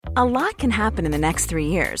A lot can happen in the next 3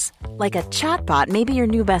 years. Like a chatbot may be your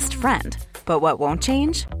new best friend. But what won't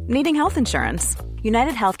change? Needing health insurance.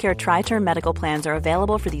 United Healthcare Tri-Term Medical Plans are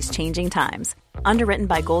available for these changing times. Underwritten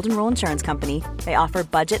by Golden Rule Insurance Company, they offer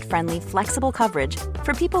budget-friendly, flexible coverage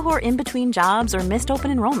for people who are in between jobs or missed open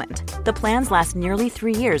enrollment. The plans last nearly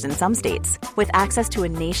 3 years in some states, with access to a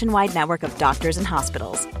nationwide network of doctors and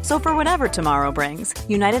hospitals. So for whatever tomorrow brings,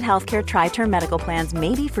 United Healthcare Tri-Term Medical Plans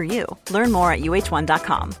may be for you. Learn more at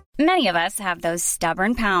uh1.com. Many of us have those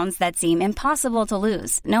stubborn pounds that seem impossible to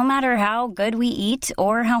lose, no matter how good we eat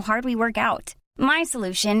or how hard we work out. My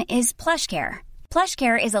solution is PlushCare.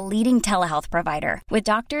 PlushCare is a leading telehealth provider with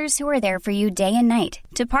doctors who are there for you day and night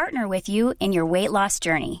to partner with you in your weight loss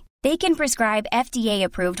journey. They can prescribe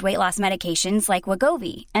FDA-approved weight loss medications like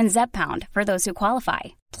Wegovy and Zepbound for those who qualify.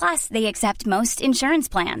 Plus, they accept most insurance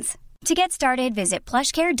plans. To get started, visit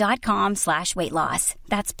plushcare.com/weightloss.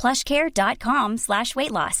 That's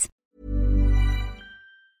plushcare.com/weightloss.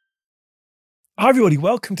 Hi everybody,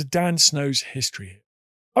 welcome to Dan Snow's History.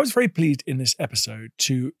 I was very pleased in this episode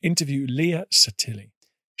to interview Leah Sottile.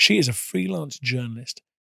 She is a freelance journalist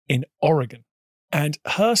in Oregon, and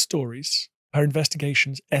her stories, her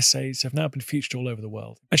investigations, essays have now been featured all over the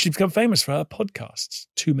world. And she's become famous for her podcasts,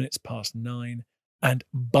 2 Minutes Past 9 and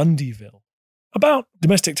Bundyville, about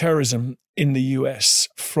domestic terrorism in the US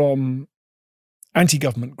from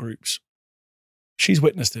anti-government groups. She's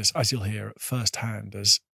witnessed this, as you'll hear, firsthand,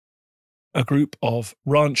 as a group of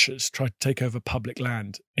ranchers tried to take over public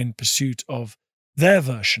land in pursuit of their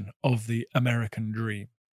version of the American dream.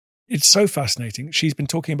 It's so fascinating. She's been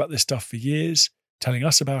talking about this stuff for years, telling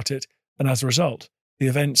us about it, and as a result, the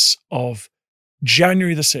events of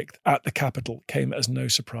January the 6th at the Capitol came as no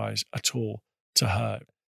surprise at all to her.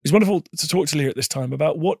 It's wonderful to talk to Leah at this time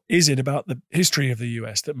about what is it about the history of the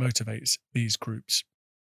US that motivates these groups.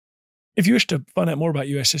 If you wish to find out more about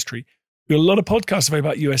US history, we've got a lot of podcasts available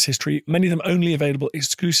about US history, many of them only available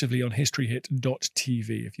exclusively on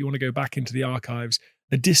historyhit.tv. If you want to go back into the archives,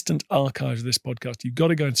 the distant archives of this podcast, you've got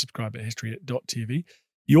to go and subscribe at historyhit.tv.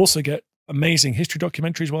 You also get amazing history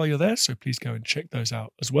documentaries while you're there, so please go and check those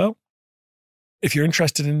out as well. If you're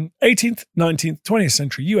interested in 18th, 19th, 20th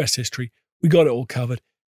century US history, we got it all covered.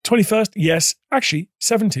 21st, yes, actually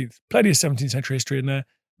 17th, plenty of 17th century history in there.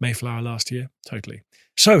 Mayflower last year, totally.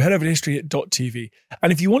 So head over to historyhit.tv.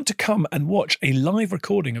 And if you want to come and watch a live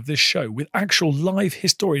recording of this show with actual live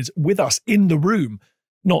historians with us in the room,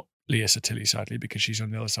 not Leah Sottile, sadly, because she's on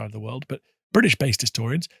the other side of the world, but British-based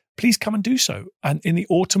historians, please come and do so. And in the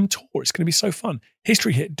autumn tour, it's going to be so fun.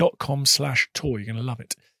 historyhit.com/tour. You're going to love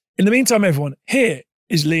it. In the meantime, everyone, here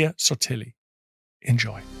is Leah Sottile.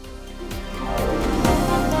 Enjoy.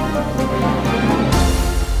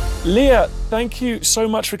 Leah, thank you so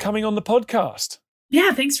much for coming on the podcast.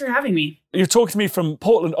 Yeah, thanks for having me. You're talking to me from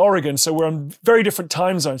Portland, Oregon, so we're on very different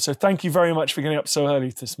time zones. So thank you very much for getting up so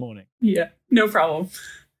early this morning. Yeah, no problem.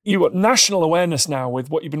 You've got national awareness now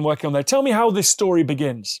with what you've been working on there. Tell me how this story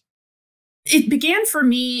begins. It began for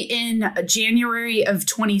me in January of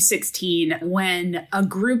 2016 when a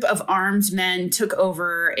group of armed men took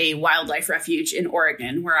over a wildlife refuge in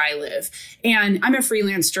Oregon, where I live. And I'm a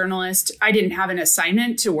freelance journalist. I didn't have an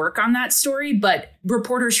assignment to work on that story, but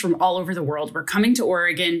reporters from all over the world were coming to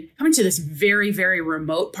Oregon, coming to this very, very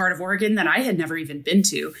remote part of Oregon that I had never even been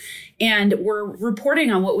to, and were reporting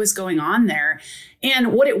on what was going on there.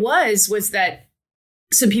 And what it was that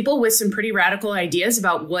some people with some pretty radical ideas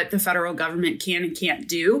about what the federal government can and can't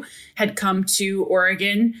do had come to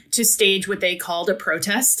Oregon to stage what they called a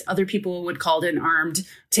protest. Other people would call it an armed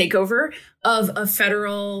takeover of a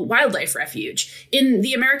federal wildlife refuge. In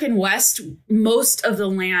the American West, most of the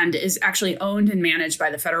land is actually owned and managed by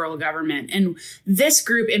the federal government. And this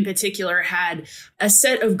group in particular had a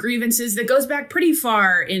set of grievances that goes back pretty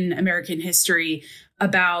far in American history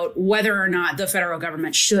about whether or not the federal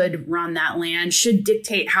government should run that land, should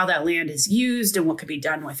dictate how that land is used and what could be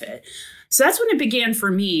done with it. So that's when it began for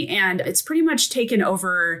me. And it's pretty much taken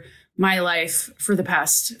over my life for the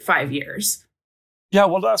past 5 years. Yeah,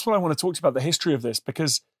 well, that's what I want to talk to you about, the history of this,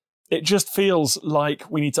 because it just feels like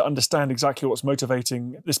we need to understand exactly what's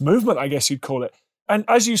motivating this movement, I guess you'd call it. And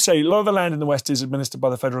as you say, a lot of the land in the West is administered by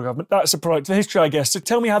the federal government. That's a product of history, I guess. So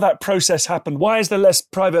tell me how that process happened. Why is there less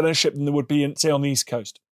private ownership than there would be, say, on the East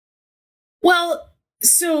Coast? Well,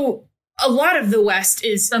 so a lot of the West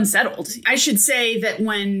is unsettled. I should say that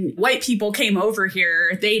when white people came over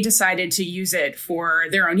here, they decided to use it for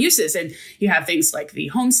their own uses. And you have things like the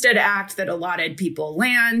Homestead Act that allotted people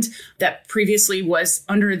land that previously was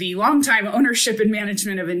under the longtime ownership and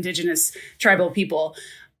management of indigenous tribal people.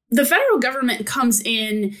 The federal government comes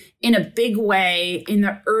in a big way in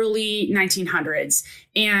the early 1900s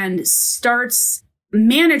and starts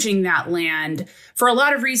managing that land for a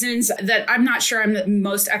lot of reasons that I'm not sure I'm the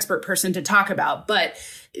most expert person to talk about. But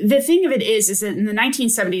the thing of it is that in the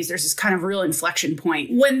 1970s, there's this kind of real inflection point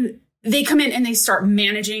when they come in and they start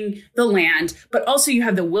managing the land, but also you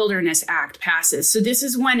have the Wilderness Act passes. So this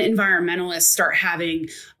is when environmentalists start having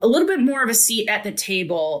a little bit more of a seat at the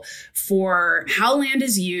table for how land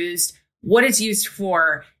is used, what it's used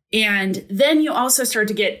for. And then you also start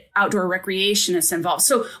to get outdoor recreationists involved.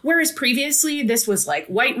 So whereas previously this was like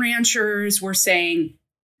white ranchers were saying,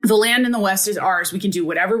 the land in the West is ours. We can do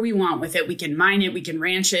whatever we want with it. We can mine it. We can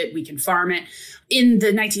ranch it. We can farm it. In the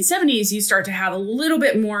 1970s, you start to have a little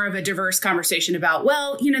bit more of a diverse conversation about,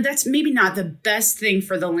 well, that's maybe not the best thing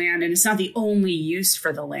for the land, and it's not the only use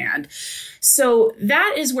for the land. So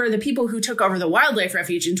that is where the people who took over the wildlife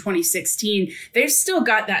refuge in 2016, they've still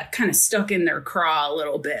got that kind of stuck in their craw a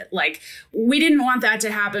little bit. Like, we didn't want that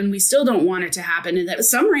to happen. We still don't want it to happen. And that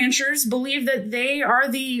some ranchers believe that they are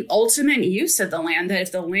the ultimate use of the land, that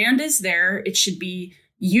if the land is there, it should be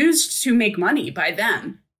used to make money by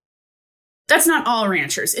them. That's not all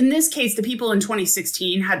ranchers. In this case, the people in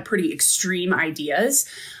 2016 had pretty extreme ideas.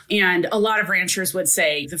 And a lot of ranchers would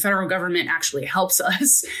say the federal government actually helps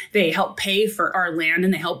us. They help pay for our land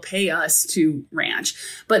and they help pay us to ranch.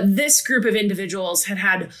 But this group of individuals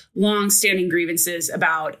had long-standing grievances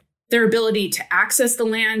about their ability to access the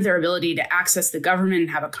land, their ability to access the government and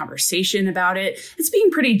have a conversation about it. It's being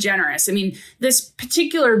pretty generous. I mean, this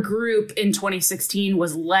particular group in 2016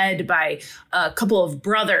 was led by a couple of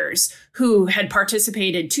brothers who had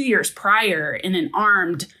participated 2 years prior in an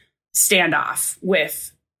armed standoff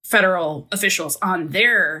with federal officials on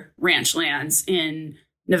their ranch lands in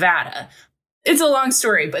Nevada. It's a long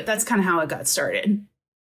story, but that's kind of how it got started.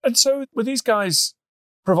 And so were these guys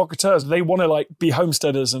provocateurs? They want to be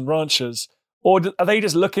homesteaders and ranchers, or are they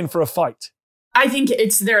just looking for a fight? I think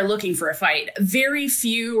they're looking for a fight. Very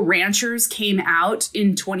few ranchers came out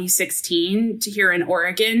in 2016 here in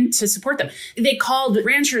Oregon to support them. They called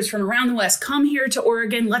ranchers from around the West, come here to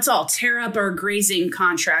Oregon. Let's all tear up our grazing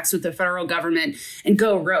contracts with the federal government and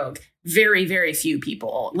go rogue. Very, very few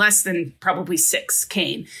people, less than probably 6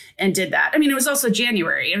 came and did that. I mean, it was also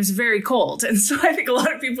January. It was very cold. And so I think a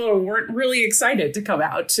lot of people weren't really excited to come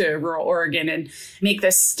out to rural Oregon and make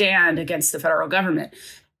this stand against the federal government.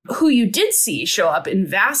 Who you did see show up in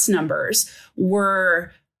vast numbers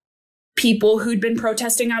were people who'd been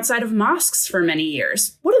protesting outside of mosques for many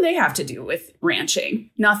years. What do they have to do with ranching?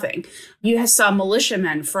 Nothing. You saw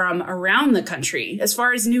militiamen from around the country, as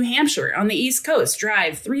far as New Hampshire on the East Coast,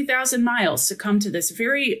 drive 3,000 miles to come to this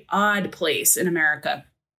very odd place in America.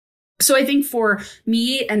 So I think for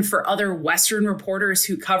me and for other Western reporters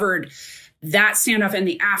who covered that standoff and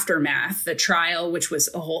the aftermath, the trial, which was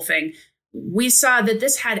a whole thing, we saw that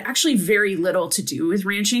this had actually very little to do with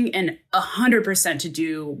ranching and 100% to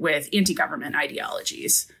do with anti-government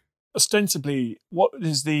ideologies. Ostensibly, what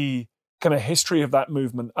is the kind of history of that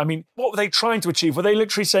movement? I mean, what were they trying to achieve? Were they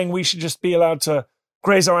literally saying we should just be allowed to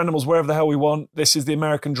graze our animals wherever the hell we want? This is the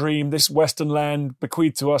American dream. This Western land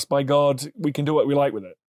bequeathed to us by God. We can do what we like with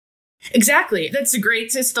it. Exactly. That's a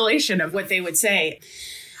great distillation of what they would say.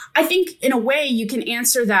 I think in a way you can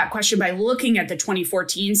answer that question by looking at the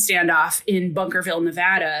 2014 standoff in Bunkerville,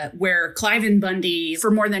 Nevada, where Cliven Bundy,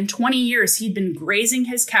 for more than 20 years, he'd been grazing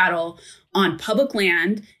his cattle on public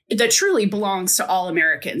land that truly belongs to all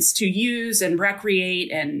Americans to use and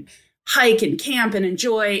recreate and hike and camp and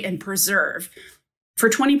enjoy and preserve. For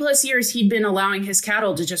 20 plus years, he'd been allowing his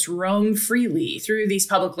cattle to just roam freely through these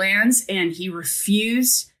public lands, and he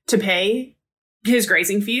refused to pay his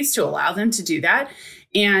grazing fees to allow them to do that,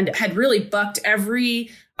 and had really bucked every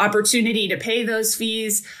opportunity to pay those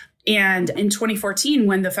fees. And in 2014,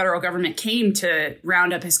 when the federal government came to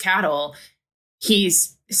round up his cattle,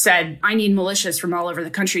 he's said, I need militias from all over the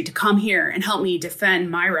country to come here and help me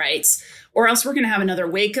defend my rights, or else we're going to have another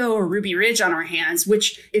Waco or Ruby Ridge on our hands,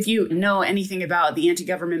 which, if you know anything about the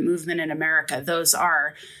anti-government movement in America, those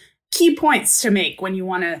are key points to make when you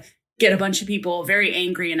want to get a bunch of people very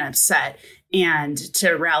angry and upset and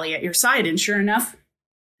to rally at your side. And sure enough,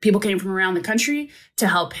 people came from around the country to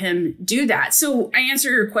help him do that. So I answer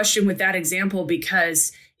your question with that example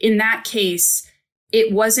because in that case,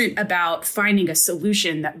 it wasn't about finding a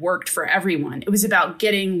solution that worked for everyone. It was about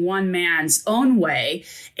getting one man's own way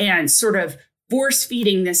and sort of force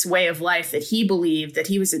feeding this way of life that he believed that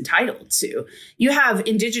he was entitled to. You have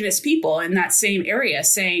indigenous people in that same area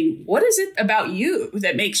saying, what is it about you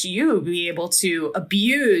that makes you be able to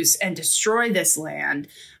abuse and destroy this land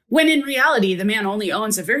when in reality, the man only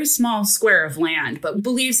owns a very small square of land, but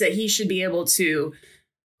believes that he should be able to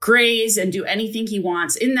graze and do anything he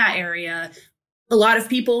wants in that area. A lot of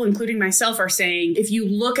people, including myself, are saying, if you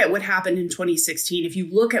look at what happened in 2016, if you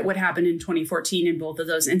look at what happened in 2014 in both of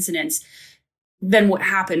those incidents, then what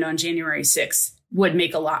happened on January 6th would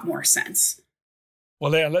make a lot more sense.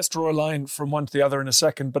 Well, yeah, let's draw a line from one to the other in a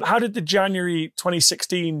second. But how did the January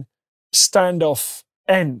 2016 standoff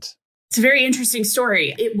end? It's a very interesting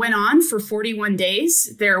story. It went on for 41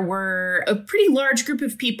 days. There were a pretty large group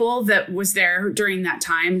of people that was there during that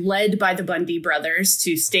time, led by the Bundy brothers,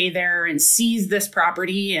 to stay there and seize this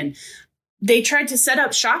property. And they tried to set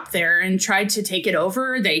up shop there and tried to take it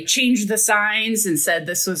over. They changed the signs and said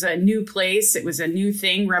this was a new place. It was a new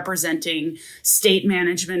thing representing state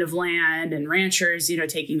management of land and ranchers,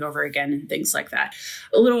 taking over again and things like that.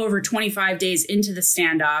 A little over 25 days into the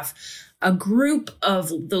standoff, a group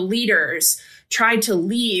of the leaders tried to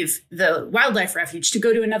leave the wildlife refuge to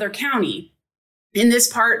go to another county. In this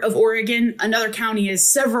part of Oregon, another county is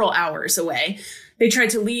several hours away. They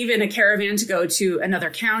tried to leave in a caravan to go to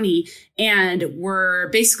another county and were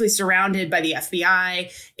basically surrounded by the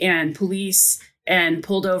FBI and police and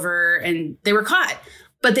pulled over, and they were caught.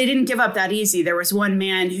 But they didn't give up that easy. There was one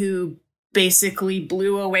man who basically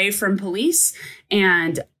blew away from police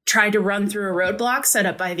and tried to run through a roadblock set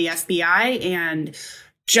up by the FBI and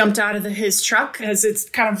jumped out of his truck as it's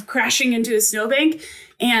kind of crashing into a snowbank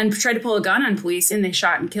and tried to pull a gun on police, and they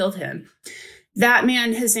shot and killed him. That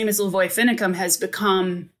man, his name is Lavoy Finicum, has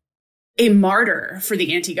become a martyr for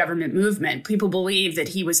the anti-government movement. People believe that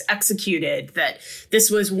he was executed, that this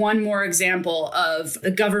was one more example of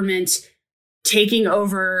the government taking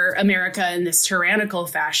over America in this tyrannical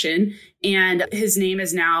fashion. And his name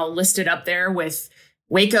is now listed up there with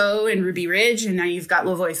Waco and Ruby Ridge, and now you've got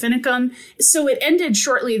Lavoy Finicum. So it ended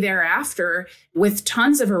shortly thereafter with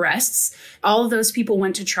tons of arrests. All of those people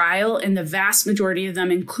went to trial, and the vast majority of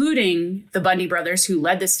them, including the Bundy brothers who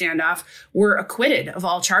led the standoff, were acquitted of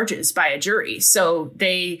all charges by a jury. So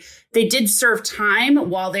they did serve time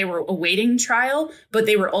while they were awaiting trial, but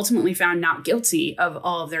they were ultimately found not guilty of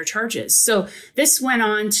all of their charges. So this went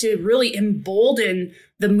on to really embolden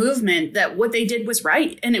the movement that what they did was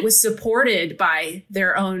right, and it was supported by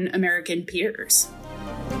their own American peers.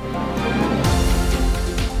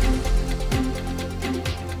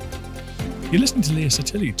 You listened to Leah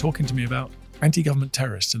Sottile talking to me about anti-government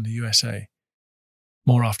terrorists in the USA.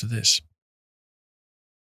 More after this.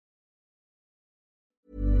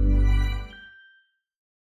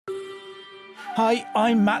 Hi,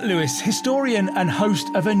 I'm Matt Lewis, historian and host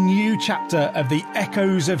of a new chapter of the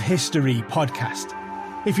Echoes of History podcast.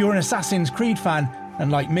 If you're an Assassin's Creed fan,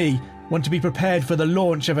 and like me, want to be prepared for the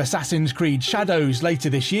launch of Assassin's Creed Shadows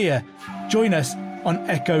later this year, join us on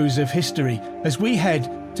Echoes of History as we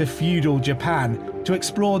head to feudal Japan to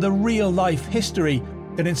explore the real-life history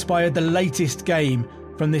that inspired the latest game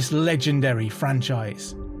from this legendary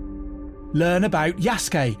franchise. Learn about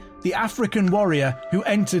Yasuke, the African warrior who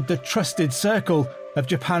entered the trusted circle of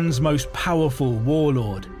Japan's most powerful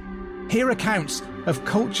warlord. Hear accounts of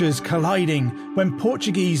cultures colliding when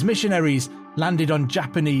Portuguese missionaries landed on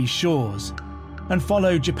Japanese shores, and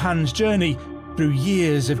follow Japan's journey through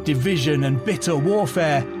years of division and bitter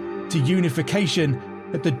warfare to unification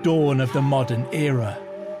at the dawn of the modern era.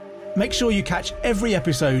 Make sure you catch every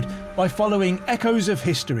episode by following Echoes of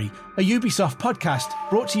History, a Ubisoft podcast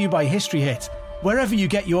brought to you by History Hit, wherever you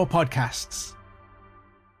get your podcasts.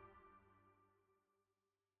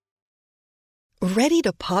 Ready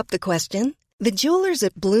to pop the question? The jewelers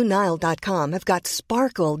at BlueNile.com have got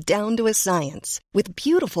sparkle down to a science with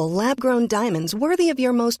beautiful lab-grown diamonds worthy of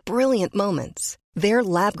your most brilliant moments. Their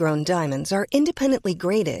lab-grown diamonds are independently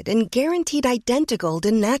graded and guaranteed identical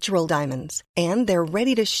to natural diamonds, and they're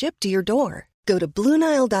ready to ship to your door. Go to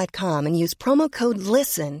BlueNile.com and use promo code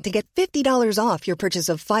LISTEN to get $50 off your purchase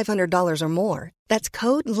of $500 or more. That's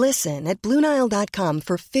code LISTEN at BlueNile.com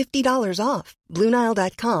for $50 off.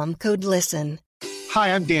 BlueNile.com, code LISTEN.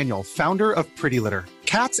 Hi, I'm Daniel, founder of Pretty Litter.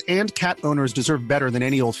 Cats and cat owners deserve better than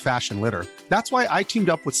any old-fashioned litter. That's why I teamed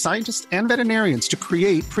up with scientists and veterinarians to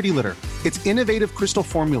create Pretty Litter. Its innovative crystal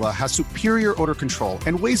formula has superior odor control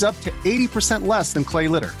and weighs up to 80% less than clay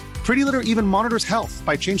litter. Pretty Litter even monitors health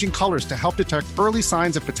by changing colors to help detect early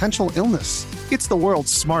signs of potential illness. It's the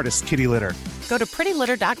world's smartest kitty litter. Go to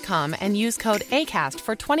prettylitter.com and use code ACAST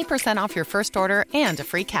for 20% off your first order and a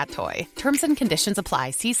free cat toy. Terms and conditions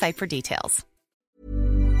apply. See site for details.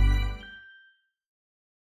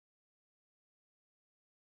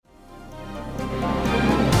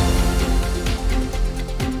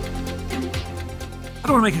 I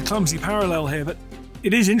don't want to make a clumsy parallel here, but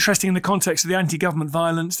It is interesting in the context of the anti-government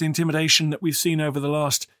violence, the intimidation that we've seen over the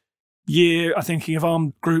last year. I'm thinking of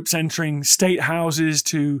armed groups entering state houses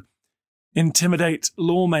to intimidate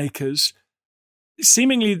lawmakers.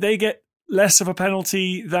 Seemingly, they get less of a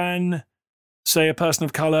penalty than, say, a person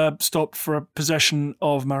of colour stopped for a possession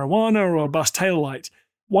of marijuana or a bus taillight.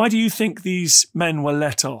 Why do you think these men were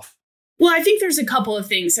let off? Well, I think there's a couple of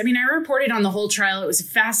things. I mean, I reported on the whole trial. It was a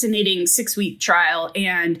fascinating 6-week trial.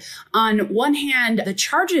 And on one hand, the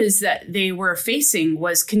charges that they were facing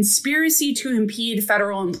was conspiracy to impede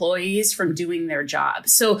federal employees from doing their job.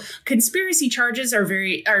 So conspiracy charges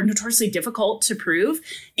are notoriously difficult to prove.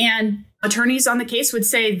 And attorneys on the case would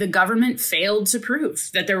say the government failed to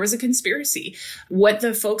prove that there was a conspiracy. What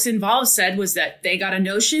the folks involved said was that they got a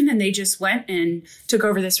notion and they just went and took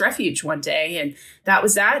over this refuge one day. And that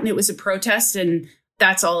was that. And it was a protest and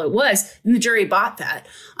that's all it was. And the jury bought that.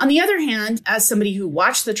 On the other hand, as somebody who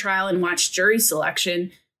watched the trial and watched jury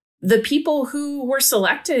selection, the people who were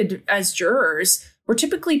selected as jurors were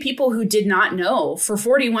typically people who did not know for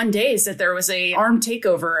 41 days that there was an armed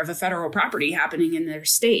takeover of a federal property happening in their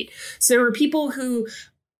state. So there were people who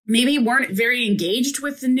maybe weren't very engaged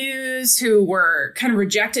with the news, who were kind of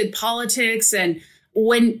rejected politics. And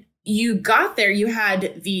when you got there, you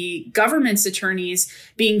had the government's attorneys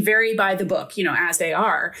being very by the book, as they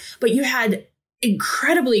are, but you had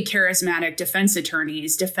incredibly charismatic defense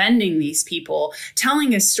attorneys defending these people,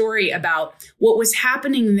 telling a story about what was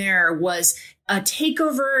happening there was a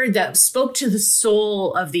takeover that spoke to the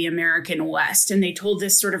soul of the American West. And they told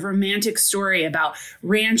this sort of romantic story about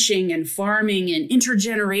ranching and farming and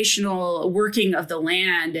intergenerational working of the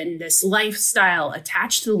land and this lifestyle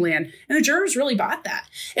attached to the land. And the jurors really bought that.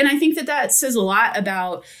 And I think that says a lot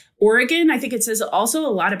about Oregon. I think it says also a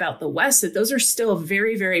lot about the West, that those are still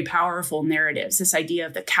very, very powerful narratives, this idea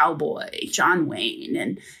of the cowboy, John Wayne,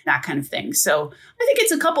 and that kind of thing. So I think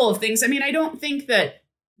it's a couple of things. I mean, I don't think that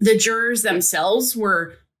the jurors themselves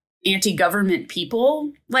were anti-government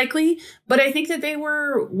people, likely, but I think that they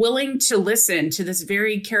were willing to listen to this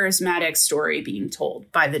very charismatic story being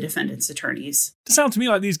told by the defendant's attorneys. It sounds to me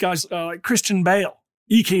like these guys are like Christian Bale,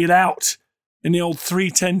 eking it out in the old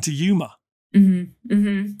 3:10 to Yuma. Mm-hmm.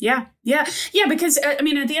 Mm-hmm. Yeah. Because, I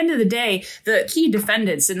mean, at the end of the day, the key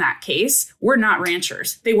defendants in that case were not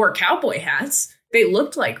ranchers. They wore cowboy hats. They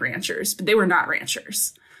looked like ranchers, but they were not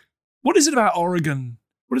ranchers. What is it about Oregon?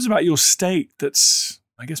 What is it about your state that's,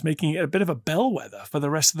 I guess, making it a bit of a bellwether for the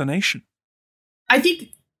rest of the nation? I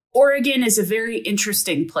think Oregon is a very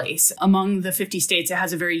interesting place. Among the 50 states, it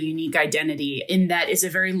has a very unique identity in that it's a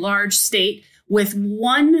very large state with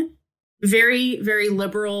one very, very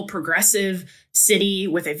liberal, progressive city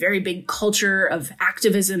with a very big culture of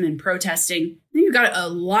activism and protesting. Then you've got a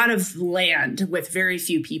lot of land with very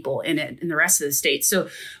few people in it in the rest of the state. So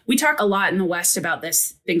we talk a lot in the West about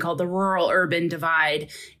this thing called the rural-urban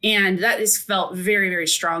divide. And that is felt very, very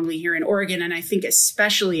strongly here in Oregon. And I think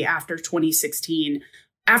especially after 2016,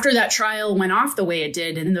 after that trial went off the way it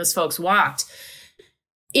did and those folks walked,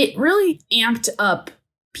 it really amped up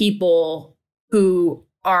people who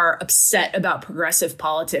are upset about progressive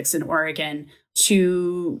politics in Oregon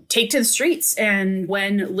to take to the streets. And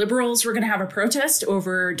when liberals were going to have a protest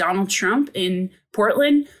over Donald Trump in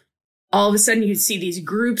Portland, all of a sudden you'd see these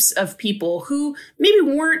groups of people who maybe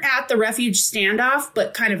weren't at the refuge standoff,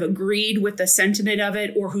 but kind of agreed with the sentiment of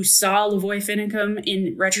it, or who saw Lavoy Finicum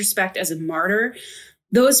in retrospect as a martyr.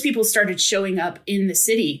 Those people started showing up in the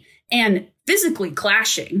city and physically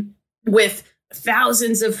clashing with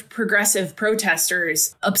thousands of progressive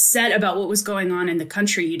protesters upset about what was going on in the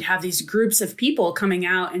country. You'd have these groups of people coming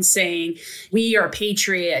out and saying, we are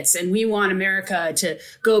patriots and we want America to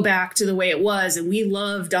go back to the way it was. And we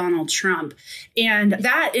love Donald Trump. And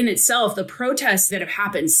that in itself, the protests that have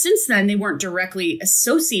happened since then, they weren't directly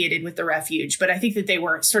associated with the refuge, but I think that they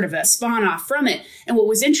were sort of a spawn off from it. And what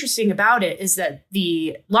was interesting about it is that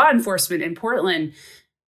the law enforcement in Portland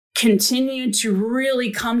continued to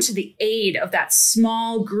really come to the aid of that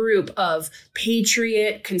small group of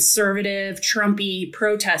patriot, conservative, Trumpy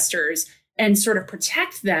protesters and sort of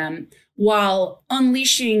protect them while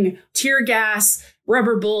unleashing tear gas,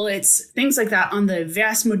 rubber bullets, things like that on the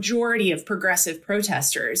vast majority of progressive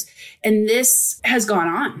protesters. And this has gone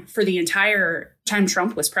on for the entire time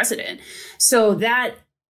Trump was president. So that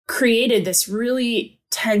created this really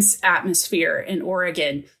tense atmosphere in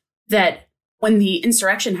Oregon that when the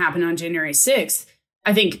insurrection happened on January 6th,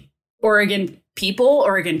 I think Oregon people,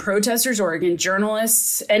 Oregon protesters, Oregon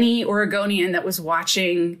journalists, any Oregonian that was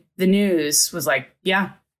watching the news was like,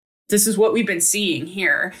 yeah, this is what we've been seeing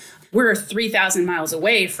here. We're 3,000 miles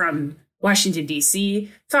away from Washington,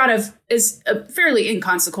 D.C., thought of as a fairly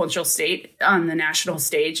inconsequential state on the national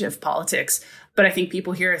stage of politics. But I think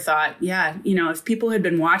people here thought, yeah, if people had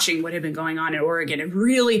been watching what had been going on in Oregon and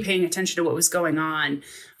really paying attention to what was going on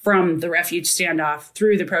from the refuge standoff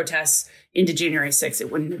through the protests into January 6th,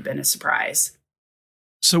 it wouldn't have been a surprise.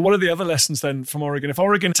 So what are the other lessons then from Oregon? If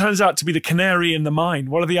Oregon turns out to be the canary in the mine,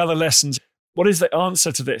 what are the other lessons? What is the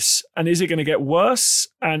answer to this? And is it going to get worse?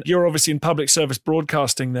 And you're obviously in public service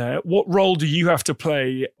broadcasting there. What role do you have to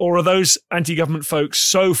play? Or are those anti-government folks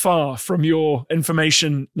so far from your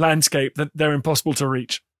information landscape that they're impossible to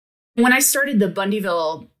reach? When I started the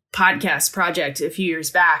Bundyville podcast project a few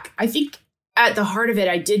years back, I think at the heart of it,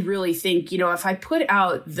 I did really think, if I put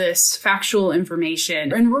out this factual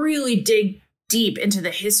information and really dig deep into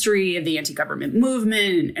the history of the anti-government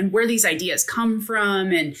movement and where these ideas come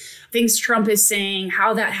from and things Trump is saying,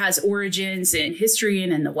 how that has origins in history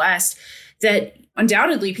and in the West, that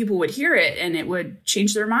undoubtedly people would hear it and it would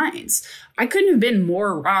change their minds. I couldn't have been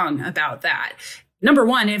more wrong about that. Number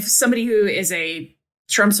one, if somebody who is a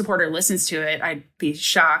Trump supporter listens to it, I'd be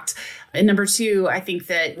shocked. And number two, I think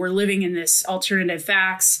that we're living in this alternative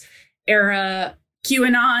facts era.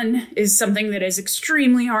 QAnon is something that is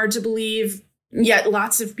extremely hard to believe, yet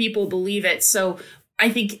lots of people believe it. So I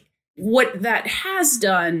think what that has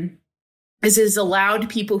done is allowed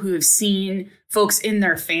people who have seen folks in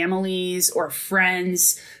their families or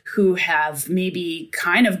friends who have maybe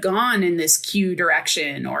kind of gone in this Q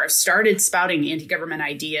direction or have started spouting anti-government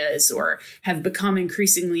ideas or have become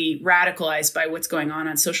increasingly radicalized by what's going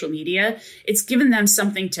on social media. It's given them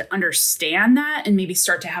something to understand that and maybe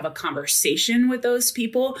start to have a conversation with those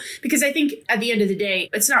people. Because I think at the end of the day,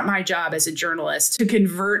 it's not my job as a journalist to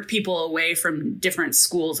convert people away from different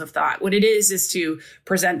schools of thought. What it is to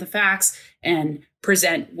present the facts and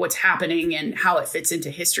present what's happening and how it fits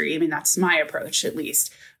into history. I mean, that's my approach, at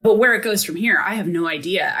least. But where it goes from here, I have no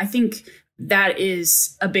idea. I think that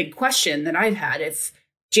is a big question that I've had, if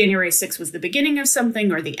January 6th was the beginning of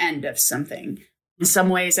something or the end of something. In some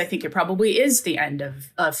ways, I think it probably is the end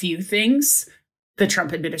of a few things, the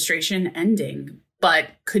Trump administration ending, but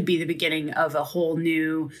could be the beginning of a whole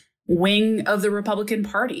new wing of the Republican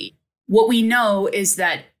Party. What we know is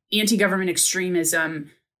that anti-government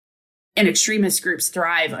extremism and extremist groups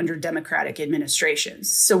thrive under Democratic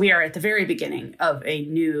administrations. So we are at the very beginning of a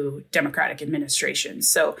new Democratic administration.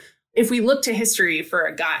 So if we look to history for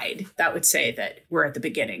a guide, that would say that we're at the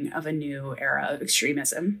beginning of a new era of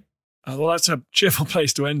extremism. Well, that's a cheerful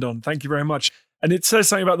place to end on. Thank you very much. And it says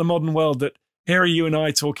something about the modern world that here are you and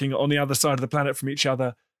I talking on the other side of the planet from each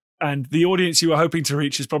other. And the audience you are hoping to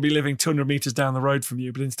reach is probably living 200 meters down the road from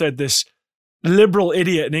you. But instead, this liberal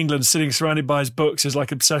idiot in England sitting surrounded by his books is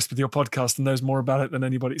like obsessed with your podcast and knows more about it than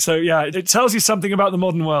anybody. So yeah, it tells you something about the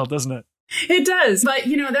modern world, doesn't it? It does. But,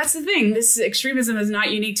 that's the thing. This extremism is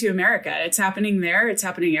not unique to America. It's happening there. It's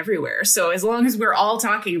happening everywhere. So as long as we're all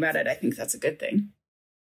talking about it, I think that's a good thing.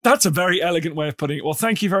 That's a very elegant way of putting it. Well,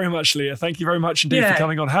 thank you very much, Leah. Thank you very much indeed for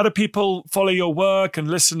coming on. How do people follow your work and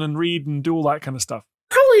listen and read and do all that kind of stuff?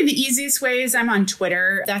 Probably the easiest way is I'm on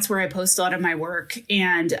Twitter. That's where I post a lot of my work.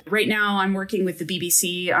 And right now I'm working with the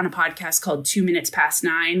BBC on a podcast called 2 Minutes Past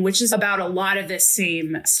 9, which is about a lot of this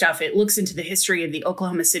same stuff. It looks into the history of the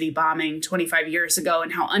Oklahoma City bombing 25 years ago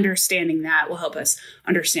and how understanding that will help us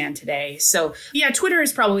understand today. So yeah, Twitter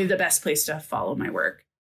is probably the best place to follow my work.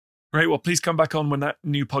 Great. Well, please come back on when that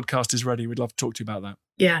new podcast is ready. We'd love to talk to you about that.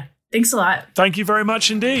 Yeah. Thanks a lot. Thank you very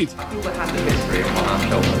much indeed.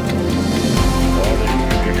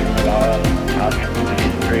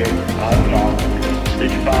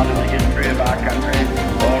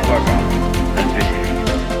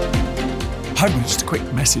 Hi, just a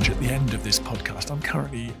quick message at the end of this podcast. I'm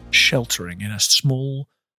currently sheltering in a small,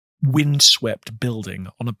 windswept building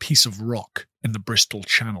on a piece of rock in the Bristol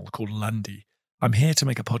Channel called Lundy. I'm here to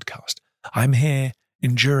make a podcast. I'm here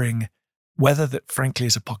enduring weather that frankly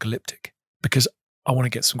is apocalyptic because I want to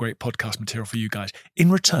get some great podcast material for you guys.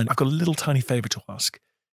 In return, I've got a little tiny favor to ask.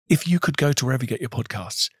 If you could go to wherever you get your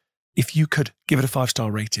podcasts, if you could give it a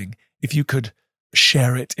 5-star rating, if you could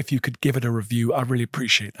share it, if you could give it a review, I'd really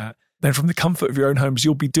appreciate that. Then from the comfort of your own homes,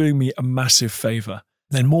 you'll be doing me a massive favor.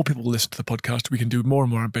 Then more people will listen to the podcast. We can do more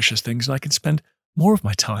and more ambitious things, and I can spend more of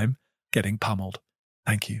my time getting pummeled.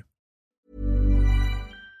 Thank you.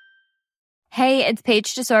 Hey, it's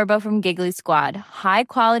Paige DeSorbo from Giggly Squad. High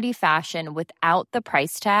quality fashion without the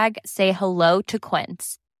price tag. Say hello to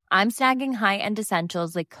Quince. I'm snagging high-end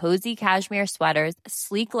essentials like cozy cashmere sweaters,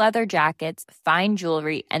 sleek leather jackets, fine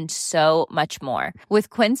jewelry, and so much more. With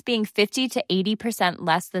Quince being 50 to 80%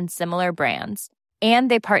 less than similar brands.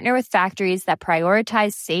 And they partner with factories that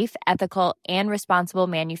prioritize safe, ethical, and responsible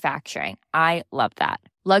manufacturing. I love that.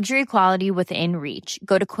 Luxury quality within reach.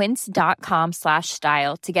 Go to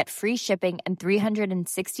quince.com/style to get free shipping and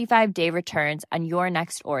 365-day returns on your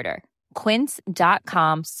next order.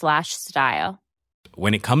 Quince.com/style.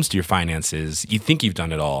 When it comes to your finances, you think you've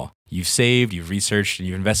done it all. You've saved, you've researched, and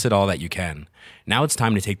you've invested all that you can. Now it's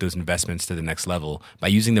time to take those investments to the next level by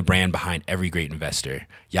using the brand behind every great investor,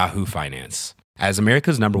 Yahoo Finance. As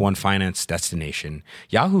America's #1 finance destination,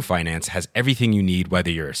 Yahoo Finance has everything you need, whether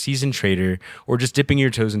you're a seasoned trader or just dipping your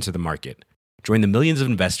toes into the market. Join the millions of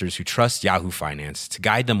investors who trust Yahoo Finance to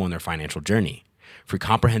guide them on their financial journey. For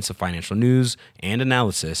comprehensive financial news and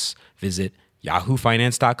analysis, visit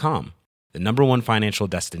yahoofinance.com, the #1 financial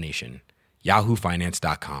destination,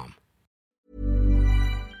 yahoofinance.com.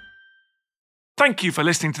 Thank you for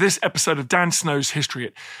listening to this episode of Dan Snow's History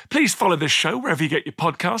Hit. Please follow this show wherever you get your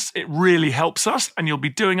podcasts. It really helps us, and you'll be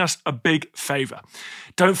doing us a big favour.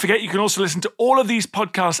 Don't forget, you can also listen to all of these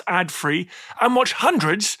podcasts ad-free and watch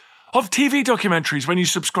hundreds of TV documentaries when you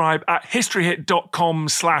subscribe at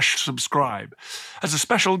historyhit.com/subscribe. As a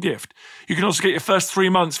special gift, you can also get your first 3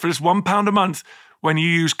 months for just £1 a month when you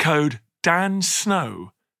use code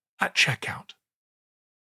DANSNOW at checkout.